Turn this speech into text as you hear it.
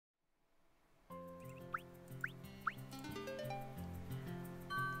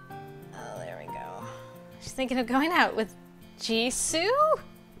She's thinking of going out with Jisoo?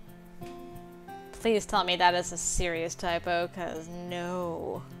 Please tell me that is a serious typo, cause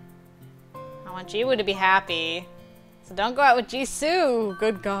no. I want Jiwoo to be happy. So don't go out with Jisoo!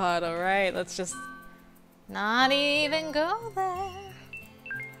 Good god, alright, let's just not even go there.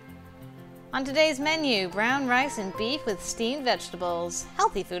 On today's menu, brown rice and beef with steamed vegetables.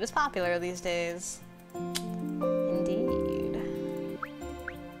 Healthy food is popular these days. Indeed.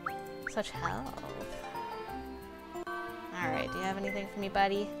 Such health. Alright, do you have anything for me,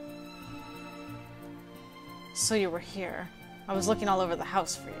 buddy? So you were here. I was looking all over the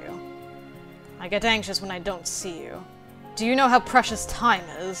house for you. I get anxious when I don't see you. Do you know how precious time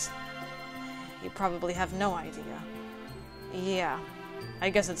is? You probably have no idea. Yeah,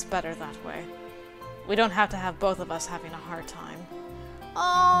 I guess it's better that way. We don't have to have both of us having a hard time.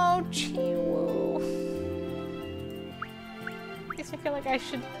 Oh, Jiwoo. Makes me feel like I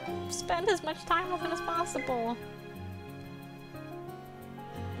should spend as much time with him as possible.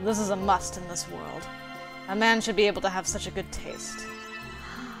 This is a must in this world. A man should be able to have such a good taste.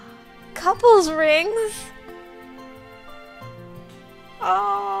 Couples rings?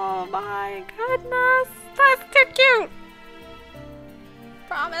 Oh my goodness, that's too cute!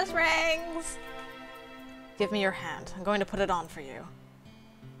 Promise rings! Give me your hand. I'm going to put it on for you.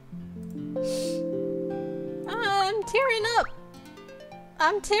 I'm tearing up!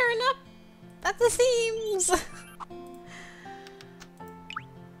 I'm tearing up at the seams!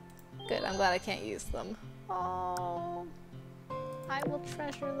 Good, I'm glad I can't use them. Oh, I will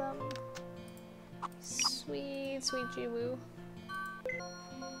treasure them. Sweet, sweet Jiwoo.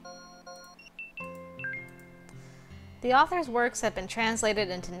 The author's works have been translated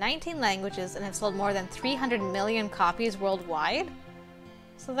into 19 languages and have sold more than 300 million copies worldwide.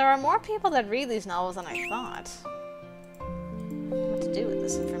 So there are more people that read these novels than I thought. What to do with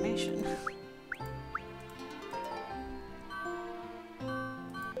this information?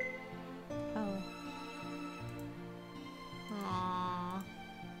 Oh. Aww.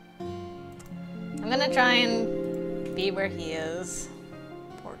 I'm gonna try and be where he is.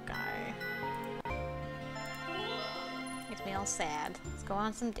 Poor guy. Makes me all sad. Let's go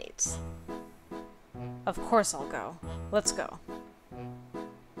on some dates. Of course I'll go. Let's go.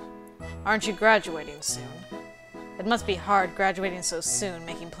 Aren't you graduating soon? It must be hard graduating so soon,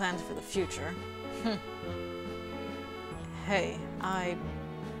 making plans for the future. Hey,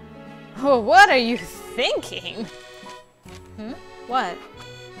 Oh, what are you thinking? What?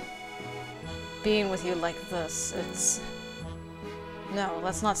 Being with you like this, it's... No,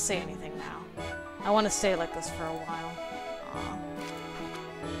 let's not say anything now. I want to stay like this for a while. Aw.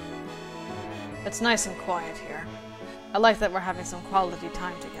 It's nice and quiet here. I like that we're having some quality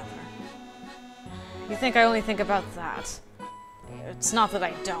time together. You think I only think about that? It's not that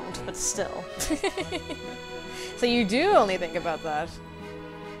I don't, but still. So you do only think about that.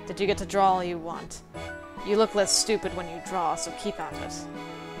 Did you get to draw all you want? You look less stupid when you draw, so keep at it.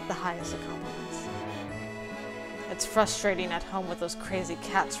 The highest of compliments. It's frustrating at home with those crazy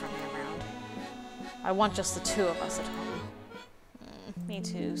cats running around. I want just the two of us at home. Me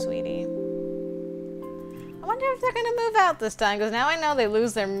too, sweetie. I wonder if they're gonna move out this time, because now I know they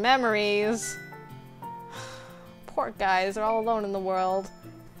lose their memories. Poor guys, they're all alone in the world.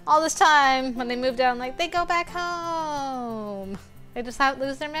 All this time, when they moved out, I'm like, they go back home. They just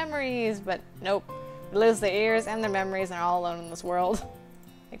lose their memories, but nope. They lose their ears and their memories, and they're all alone in this world.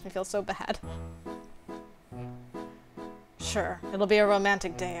 Makes me feel so bad. Sure, it'll be a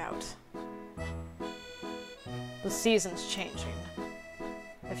romantic day out. The season's changing.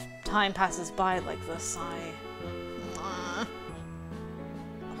 If time passes by like this,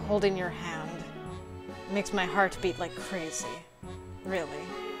 holding your hand makes my heart beat like crazy. Really.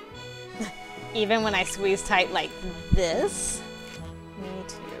 Even when I squeeze tight like this? Me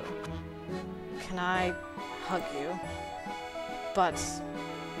too. Can I hug you? But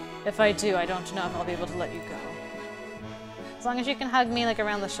if I do, I don't know if I'll be able to let you go. As long as you can hug me like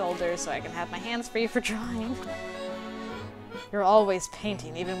around the shoulders so I can have my hands free for drawing. You're always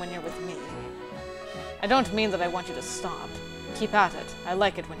painting, even when you're with me. I don't mean that I want you to stop. Keep at it. I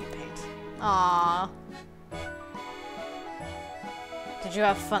like it when you paint. Aww. Did you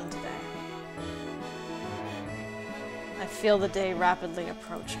have fun today? I feel the day rapidly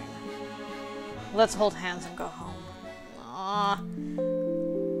approaching. Let's hold hands and go home. Aww.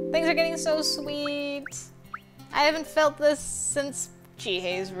 Things are getting so sweet. I haven't felt this since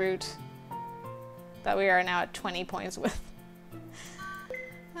Jihae's route. That we are now at 20 points with.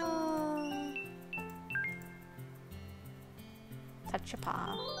 Touch your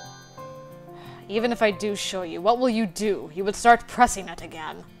paw. Even if I do show you, what will you do? You would start pressing it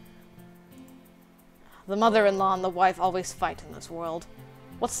again. The mother-in-law and the wife always fight in this world.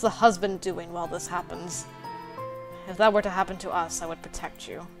 What's the husband doing while this happens? If that were to happen to us, I would protect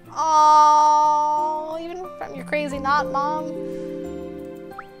you. Oh, even from your crazy knot, Mom.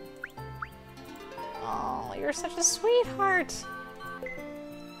 Oh, you're such a sweetheart.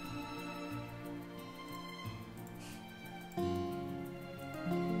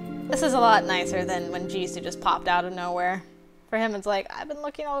 This is a lot nicer than when Jisoo just popped out of nowhere. For him, it's like, I've been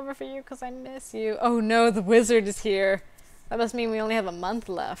looking all over for you because I miss you. Oh no, the wizard is here. That must mean we only have a month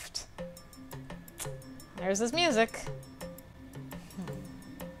left. There's this music.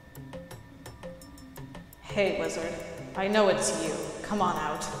 Hey, wizard. I know it's you. Come on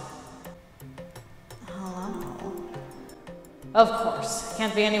out. Hello. Of course.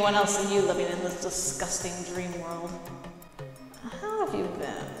 Can't be anyone else than you living in this disgusting dream world. How have you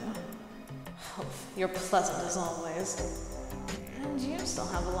been? Oh, you're pleasant as always. And you still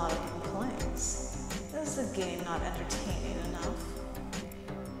have a lot of complaints. Is the game not entertaining enough?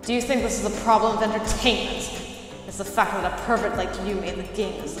 Do you think this is the problem of entertainment? It's the fact that a pervert like you made the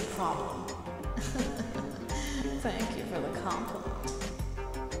game is the problem. Thank you for the compliment.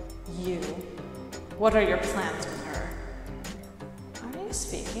 You. What are your plans with her? Are you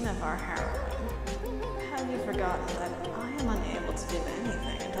speaking of our heroine? Have you forgotten that I am unable to do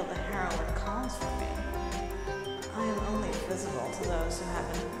anything until the heroine calls for me? I am only visible to those who have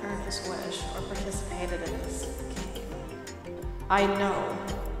an earnest wish or participated in this game. I know,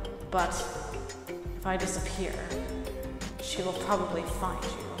 but if I disappear, she will probably find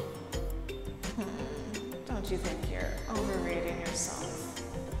you. Don't you think you're overrating yourself?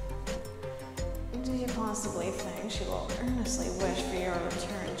 Do you possibly think she will earnestly wish for your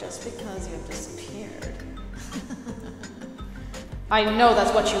return just because you have disappeared? I know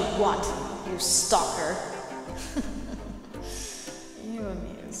that's what you want, you stalker. You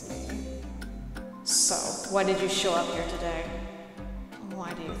amuse me. So, why did you show up here today?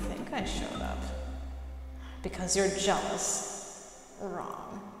 Why do you think I showed up? Because you're jealous.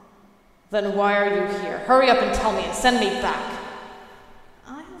 Wrong. Then why are you here? Hurry up and tell me and send me back.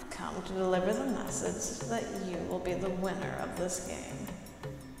 I have come to deliver the message that you will be the winner of this game.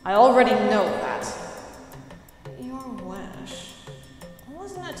 I already know that. Your wish.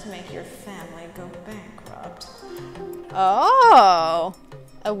 Wasn't it to make your family go bankrupt? Oh!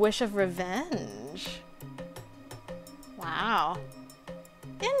 A wish of revenge. Wow.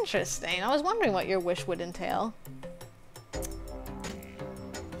 Interesting. I was wondering what your wish would entail.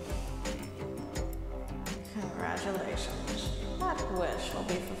 Congratulations. That wish will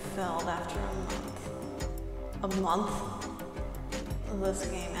be fulfilled after a month. A month? This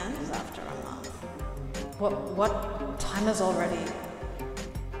game ends after a month. What time is already?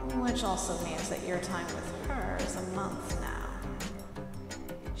 Which also means that your time with her is a month now.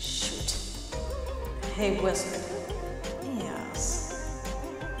 Shoot. Hey, wizard. Yes.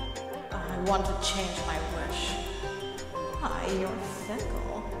 I want to change my wish. Why, you're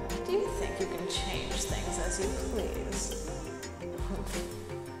fickle. Do you think you can change things as you please?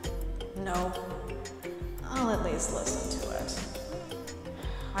 No. I'll at least listen to it.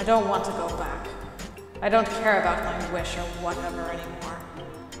 I don't want to go back. I don't care about my wish or whatever anymore.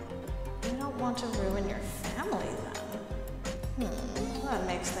 You don't want to ruin your family then? That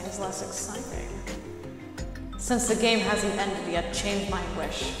makes things less exciting. Since the game hasn't ended yet, change my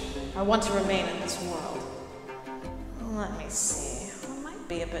wish. I want to remain in this world. Let me see. It might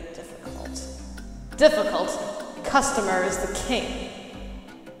be a bit difficult. Difficult? Customer is the king.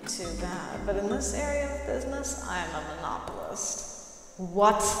 Too bad, but in this area of business, I am a monopolist.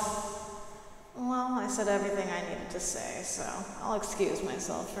 What? Well, I said everything I needed to say, so I'll excuse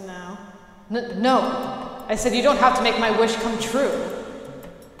myself for now. No! I said you don't have to make my wish come true.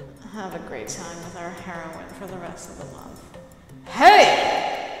 Have a great time with our heroine for the rest of the month.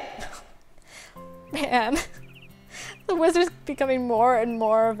 Hey! Man, the wizard's becoming more and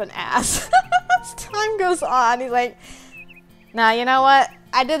more of an ass. As time goes on, he's like, nah, you know what?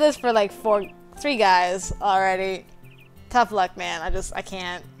 I did this for like 3 guys already. Tough luck, man. I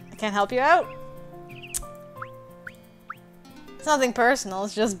can't help you out. It's nothing personal,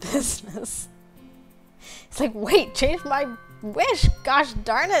 it's just business. It's like, wait, change my wish. Gosh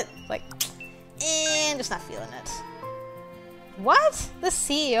darn it. Like, I'm just not feeling it. What? The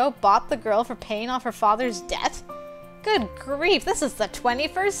CEO bought the girl for paying off her father's debt? Good grief, this is the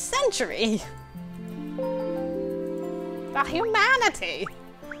 21st century. The humanity.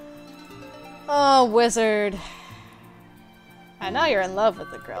 Oh, wizard. I know you're in love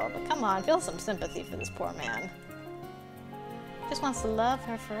with the girl, but come on, feel some sympathy for this poor man. Just wants to love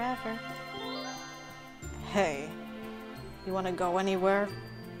her forever. Hey, you want to go anywhere?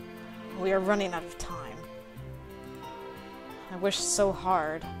 We are running out of time. I wished so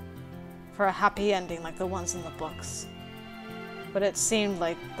hard for a happy ending like the ones in the books. But it seemed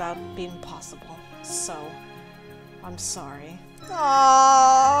like that'd be impossible, so I'm sorry.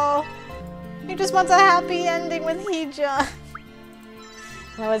 Oh, he just wants a happy ending with Heejung.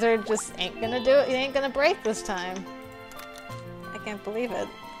 The wizard just ain't gonna do it. He ain't gonna break this time. I can't believe it.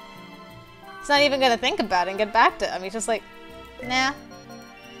 He's not even gonna think about it and get back to him. He's just like, nah.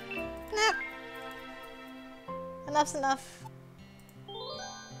 Nah. Enough's enough.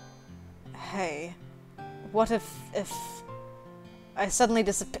 Hey, what if I suddenly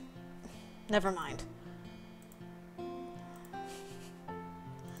disappear? Never mind.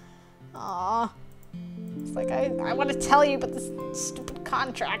 Aww. It's like, I want to tell you, but this stupid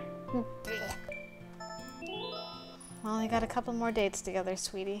contract. Well, you got a couple more dates together,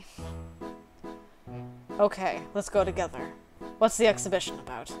 sweetie. Okay, let's go together. What's the exhibition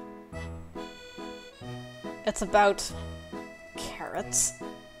about? It's about carrots.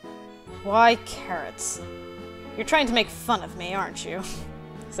 Why carrots? You're trying to make fun of me, aren't you?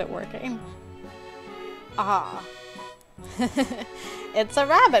 Is it working? Ah. It's a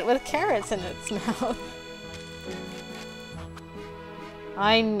rabbit with carrots in its mouth.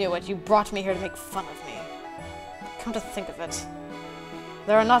 I knew it. You brought me here to make fun of me. Come to think of it,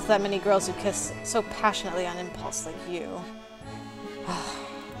 there are not that many girls who kiss so passionately on impulse like you.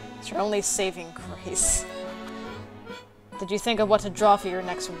 It's your only saving grace. Did you think of what to draw for your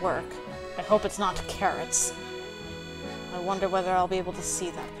next work? I hope it's not carrots. I wonder whether I'll be able to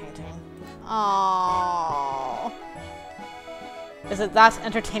see that painting. Aww. Is it that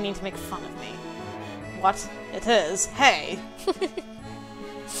entertaining to make fun of me? What? It is. Hey!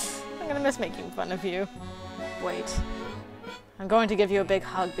 I'm gonna miss making fun of you. Wait. I'm going to give you a big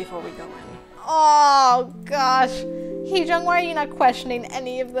hug before we go in. Oh, gosh. Heejung, why are you not questioning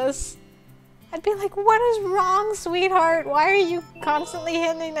any of this? I'd be like, what is wrong, sweetheart? Why are you constantly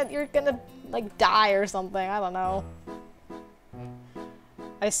hinting that you're gonna, like, die or something? I don't know.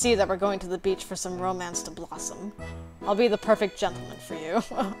 I see that we're going to the beach for some romance to blossom. I'll be the perfect gentleman for you.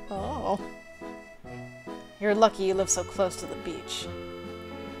 Oh. You're lucky you live so close to the beach.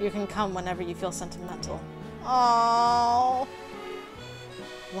 You can come whenever you feel sentimental. Oh.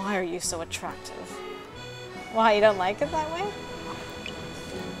 Why are you so attractive? Why, you don't like it that way?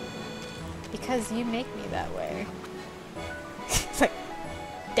 Because you make me that way. It's like,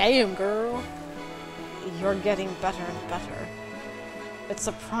 damn, girl. You're getting better and better. It's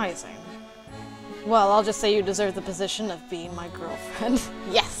surprising. Well, I'll just say you deserve the position of being my girlfriend.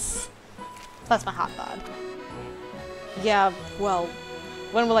 Yes! That's my hot bod. Yeah, well,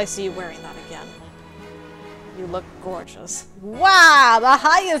 when will I see you wearing that again? You look gorgeous. Wow! The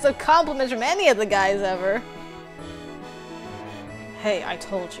highest of compliments from any of the guys ever! Hey, I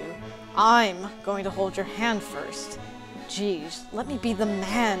told you. I'm going to hold your hand first. Geez, let me be the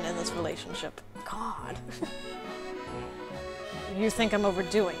man in this relationship. God. You think I'm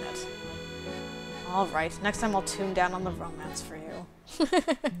overdoing it. Alright, next time I'll tune down on the romance for you.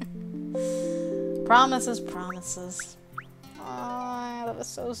 Promises, promises. Aw, that was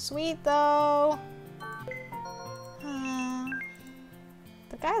so sweet though.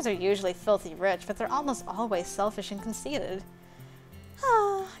 The guys are usually filthy rich, but they're almost always selfish and conceited.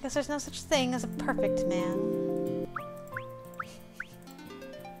 I guess there's no such thing as a perfect man.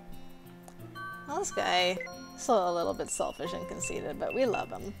 Well, this guy is still a little bit selfish and conceited, but we love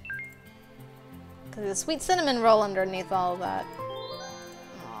him. Because there's a sweet cinnamon roll underneath all of that.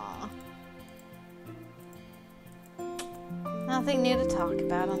 Aww. Nothing new to talk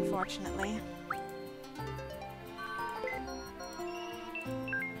about, unfortunately.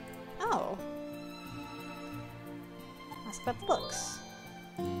 Oh. Ask about the looks.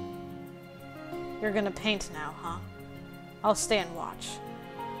 You're gonna paint now, huh? I'll stay and watch.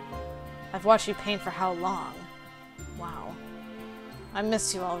 I've watched you paint for how long? Wow. I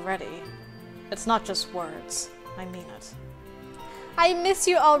miss you already. It's not just words. I mean it. I miss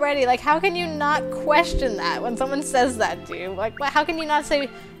you already. Like, how can you not question that when someone says that to you? Like, how can you not say,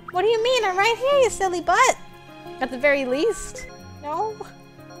 what do you mean? I'm right here, you silly butt. At the very least. No?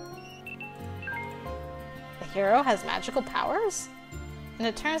 The hero has magical powers? And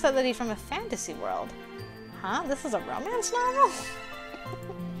it turns out that he's from a fantasy world. Huh? This is a romance novel?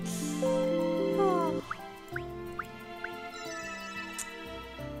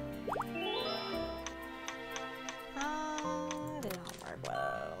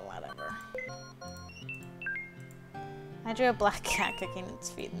 Whatever. I drew a black cat kicking its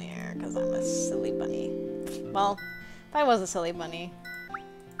feet in the air because I'm a silly bunny. Well, if I was a silly bunny,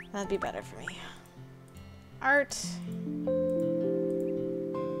 that'd be better for me. Art.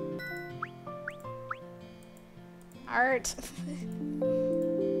 art.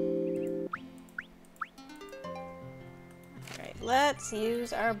 Alright, let's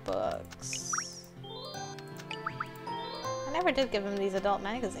use our books. I never did give him these adult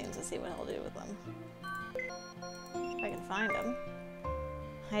magazines to see what he'll do with them. If I can find them.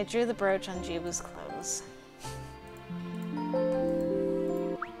 I drew the brooch on Jiwoo's clothes.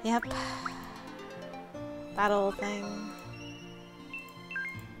 Yep. That old thing.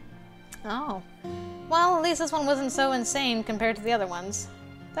 Oh. Well, at least this one wasn't so insane compared to the other ones.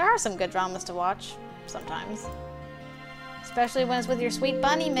 There are some good dramas to watch, sometimes. Especially when it's with your sweet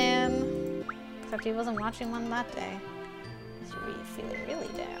bunny man. Except he wasn't watching one that day. He's really feeling really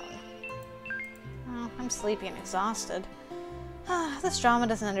down. Oh, I'm sleepy and exhausted. This drama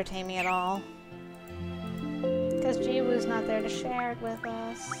doesn't entertain me at all. Because Jiwoo's not there to share it with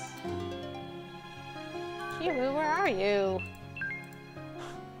us. Jiwoo, where are you?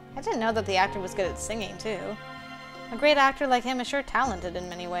 I didn't know that the actor was good at singing, too. A great actor like him is sure talented in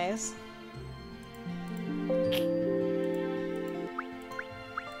many ways.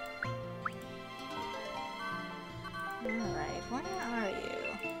 Alright, where are you?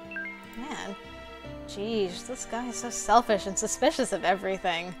 Man, jeez, this guy is so selfish and suspicious of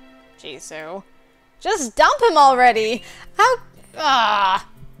everything. Jisoo. Just dump him already! How—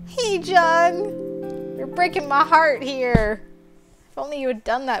 Heejung! You're breaking my heart here! If only you had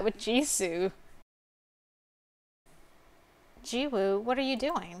done that with Jisoo. Jiwoo, what are you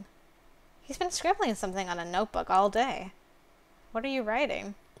doing? He's been scribbling something on a notebook all day. What are you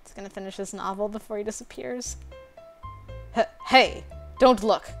writing? He's gonna finish his novel before he disappears. Hey! Don't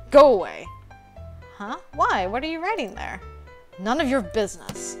look! Go away! Huh? Why? What are you writing there? None of your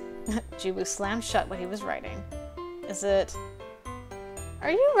business. Jiwoo slammed shut what he was writing. Is it—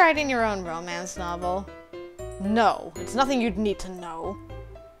 Are you writing your own romance novel? No, it's nothing you'd need to know.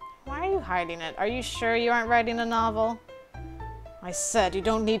 Why are you hiding it? Are you sure you aren't writing a novel? I said you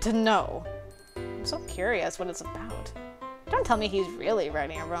don't need to know. I'm so curious what it's about. Don't tell me he's really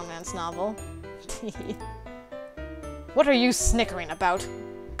writing a romance novel. What are you snickering about?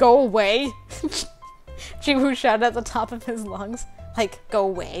 Go away! Jiwoo shouted at the top of his lungs. Like, go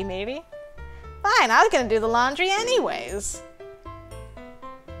away, maybe? Fine, I was gonna do the laundry anyways.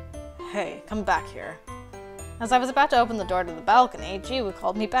 Hey, come back here. As I was about to open the door to the balcony, Jiwoo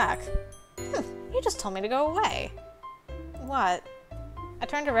called me back. You just told me to go away. What? I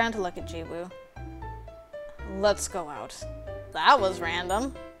turned around to look at Jiwoo. Let's go out. That was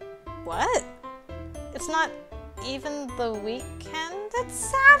random. What? It's not even the weekend? It's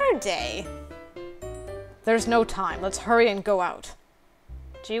Saturday. There's no time. Let's hurry and go out.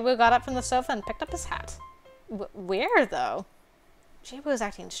 Jiwoo got up from the sofa and picked up his hat. Where, though? Jiwoo's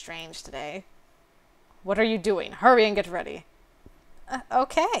acting strange today. What are you doing? Hurry and get ready.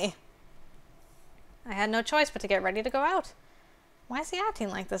 Okay. I had no choice but to get ready to go out. Why is he acting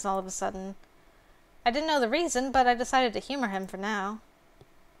like this all of a sudden? I didn't know the reason, but I decided to humor him for now.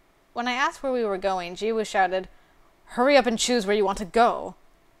 When I asked where we were going, Jiwoo shouted, Hurry up and choose where you want to go.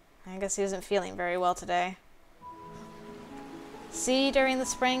 I guess he isn't feeling very well today. Sea during the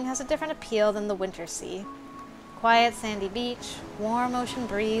spring has a different appeal than the winter sea. Quiet sandy beach, warm ocean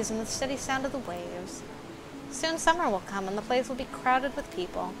breeze, and the steady sound of the waves. Soon summer will come and the place will be crowded with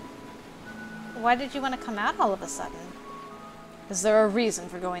people. Why did you want to come out all of a sudden? Is there a reason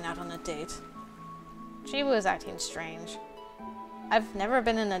for going out on a date? Jiwoo is acting strange. I've never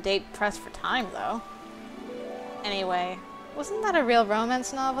been in a date pressed for time, though. Anyway, wasn't that a real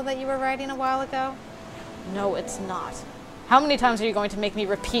romance novel that you were writing a while ago? No, it's not. How many times are you going to make me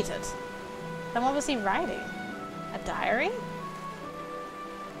repeat it? Then what was he writing? A diary?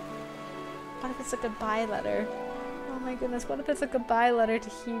 What if it's a goodbye letter? Oh my goodness, what if it's a goodbye letter to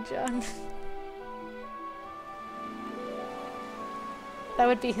Heejung? That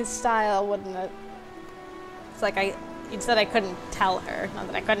would be his style, wouldn't it? It's like you said I couldn't tell her, not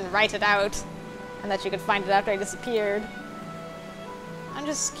that I couldn't write it out, and that she could find it after I disappeared. I'm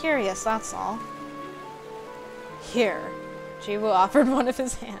just curious, that's all. Here. Jiwoo offered one of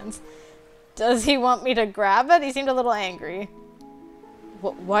his hands. Does he want me to grab it? He seemed a little angry.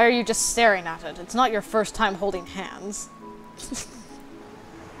 Why are you just staring at it? It's not your first time holding hands.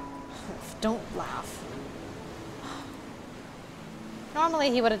 Don't laugh. Normally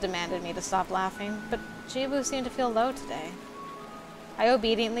he would have demanded me to stop laughing, but Jiwoo seemed to feel low today. I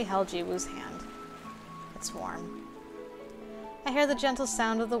obediently held Jiwoo's hand. It's warm. I hear the gentle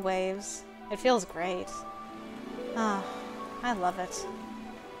sound of the waves. It feels great. Ah, I love it.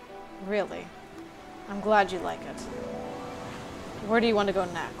 Really. I'm glad you like it. Where do you want to go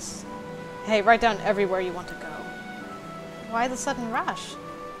next? Hey, write down everywhere you want to go. Why the sudden rush?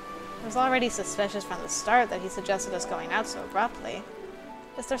 I was already suspicious from the start that he suggested us going out so abruptly.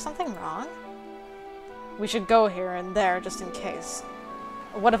 Is there something wrong? We should go here and there just in case.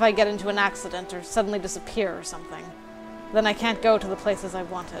 What if I get into an accident or suddenly disappear or something? Then I can't go to the places I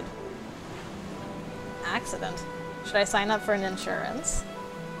wanted. Accident? Should I sign up for an insurance?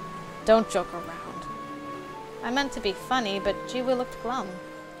 Don't joke around. I meant to be funny, but Jiwoo looked glum.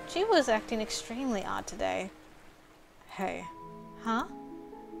 Jiwoo is acting extremely odd today. Hey. Huh?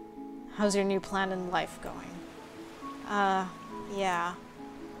 How's your new plan in life going? Yeah.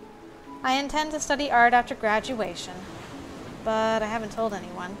 I intend to study art after graduation, but I haven't told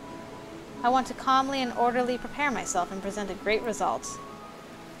anyone. I want to calmly and orderly prepare myself and present a great result.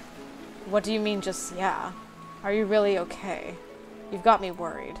 What do you mean just yeah? Are you really okay? You've got me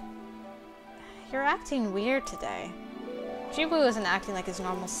worried. You're acting weird today. Jiwoo isn't acting like his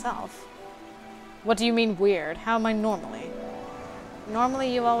normal self. What do you mean weird? How am I normally?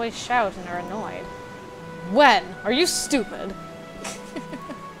 Normally you always shout and are annoyed. When? Are you stupid?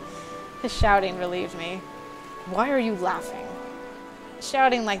 His shouting relieved me. Why are you laughing?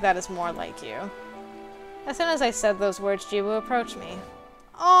 Shouting like that is more like you. As soon as I said those words, Jiwoo approached me.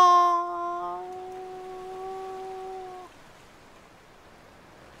 Oh,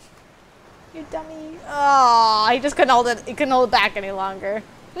 you dummy. Oh, he just couldn't hold it. He couldn't hold it back any longer.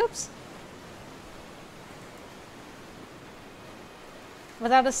 Oops.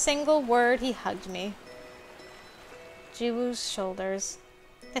 Without a single word, he hugged me. Jiwoo's shoulders.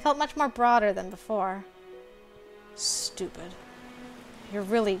 They felt much more broader than before. Stupid. You're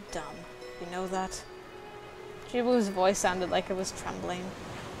really dumb. You know that? Jiwoo's voice sounded like it was trembling.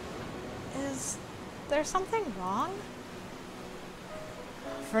 Is there something wrong?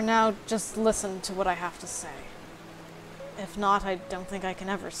 For now, just listen to what I have to say. If not, I don't think I can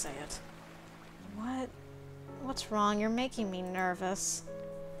ever say it. What's wrong? You're making me nervous.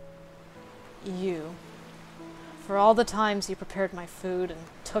 You. For all the times you prepared my food and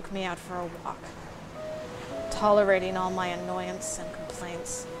took me out for a walk. Tolerating all my annoyance and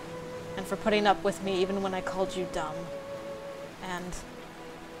complaints. And for putting up with me even when I called you dumb. And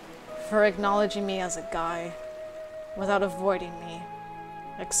for acknowledging me as a guy without avoiding me,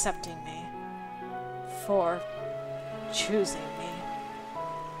 accepting me, for choosing me.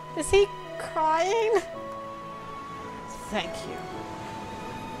 Is he crying? Thank you.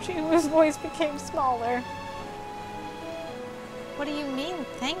 Jiwoo's voice became smaller. What do you mean,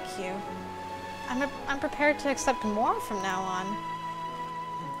 thank you? I'm prepared to accept more from now on.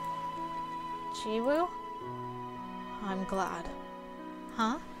 Jiwoo? I'm glad.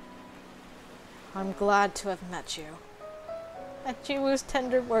 Huh? I'm glad to have met you. At Jiwoo's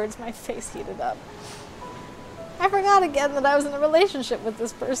tender words, my face heated up. I forgot again that I was in a relationship with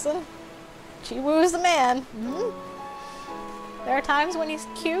this person. Jiwoo's the man. There are times when he's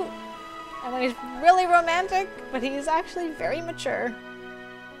cute, and when he's really romantic, but he's actually very mature.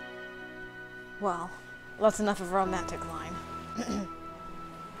 Well, that's enough of a romantic line.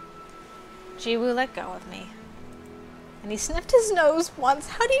 Jiwoo let go of me. And he sniffed his nose once.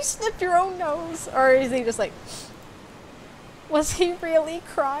 How do you sniff your own nose? Or is he just like... Was he really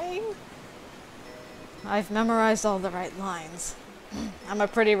crying? I've memorized all the right lines. I'm a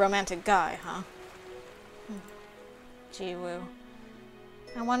pretty romantic guy, huh? Jiwoo.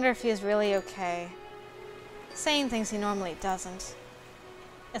 I wonder if he's really okay. Saying things he normally doesn't.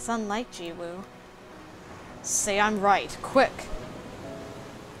 It's unlike Jiwoo. Say I'm right, quick!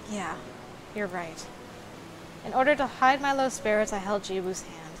 Yeah, you're right. In order to hide my low spirits, I held Jiwoo's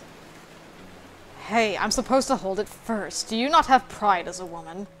hand. Hey, I'm supposed to hold it first. Do you not have pride as a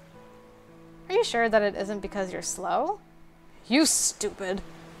woman? Are you sure that it isn't because you're slow? You stupid!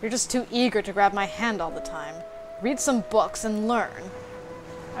 You're just too eager to grab my hand all the time. Read some books and learn.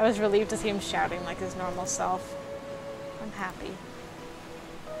 I was relieved to see him shouting like his normal self. I'm happy.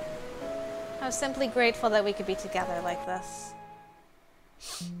 I was simply grateful that we could be together like this.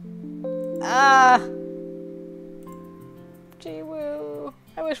 Jiwoo.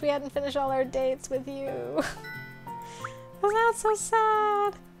 I wish we hadn't finished all our dates with you. Was that so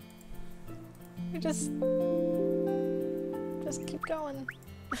sad? We just keep going.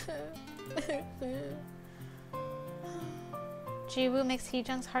 Jiwoo makes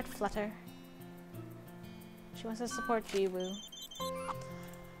Heejung's heart flutter. She wants to support Jiwoo.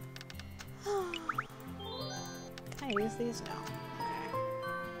 Can I use these? No. Okay.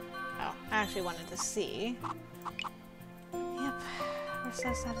 Oh, I actually wanted to see. Yep. We're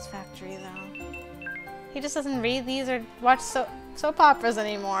so satisfactory, though. He just doesn't read these or watch soap operas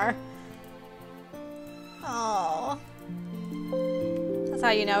anymore. Oh. That's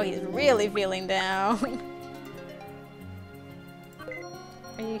how you know he's really feeling down.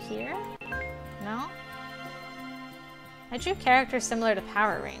 Are you here? No? I drew characters similar to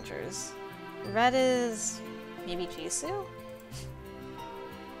Power Rangers. Red is... maybe Jisoo?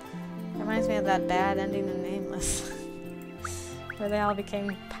 Reminds me of that bad ending in Nameless. Where they all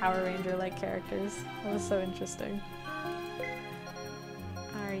became Power Ranger-like characters. That was so interesting.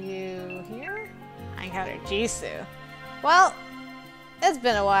 Are you here? I encountered Jisoo. Well, it's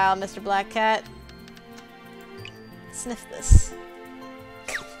been a while, Mr. Black Cat. Sniff this.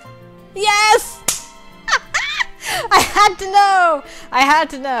 Yes! I had to know! I had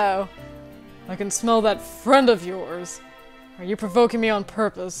to know! I can smell that friend of yours. Are you provoking me on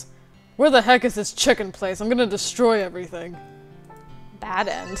purpose? Where the heck is this chicken place? I'm gonna destroy everything. Bad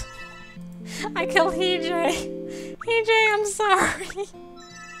end. I killed Heejung. Heejung, I'm sorry.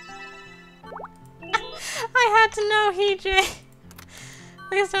 I had to know, Heejung.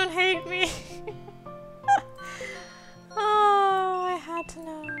 Please don't hate me. Oh, I had to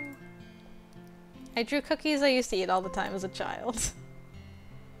know. I drew cookies I used to eat all the time as a child.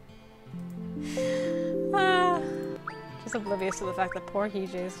 Just oblivious to the fact that poor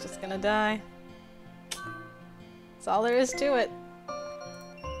Heejung is just gonna die. That's all there is to it.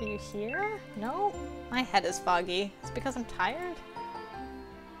 Are you here? No? My head is foggy. It's because I'm tired?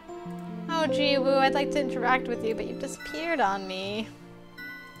 Oh, Jiwoo, I'd like to interact with you, but you've disappeared on me.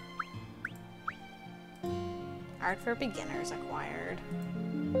 Art for beginners acquired.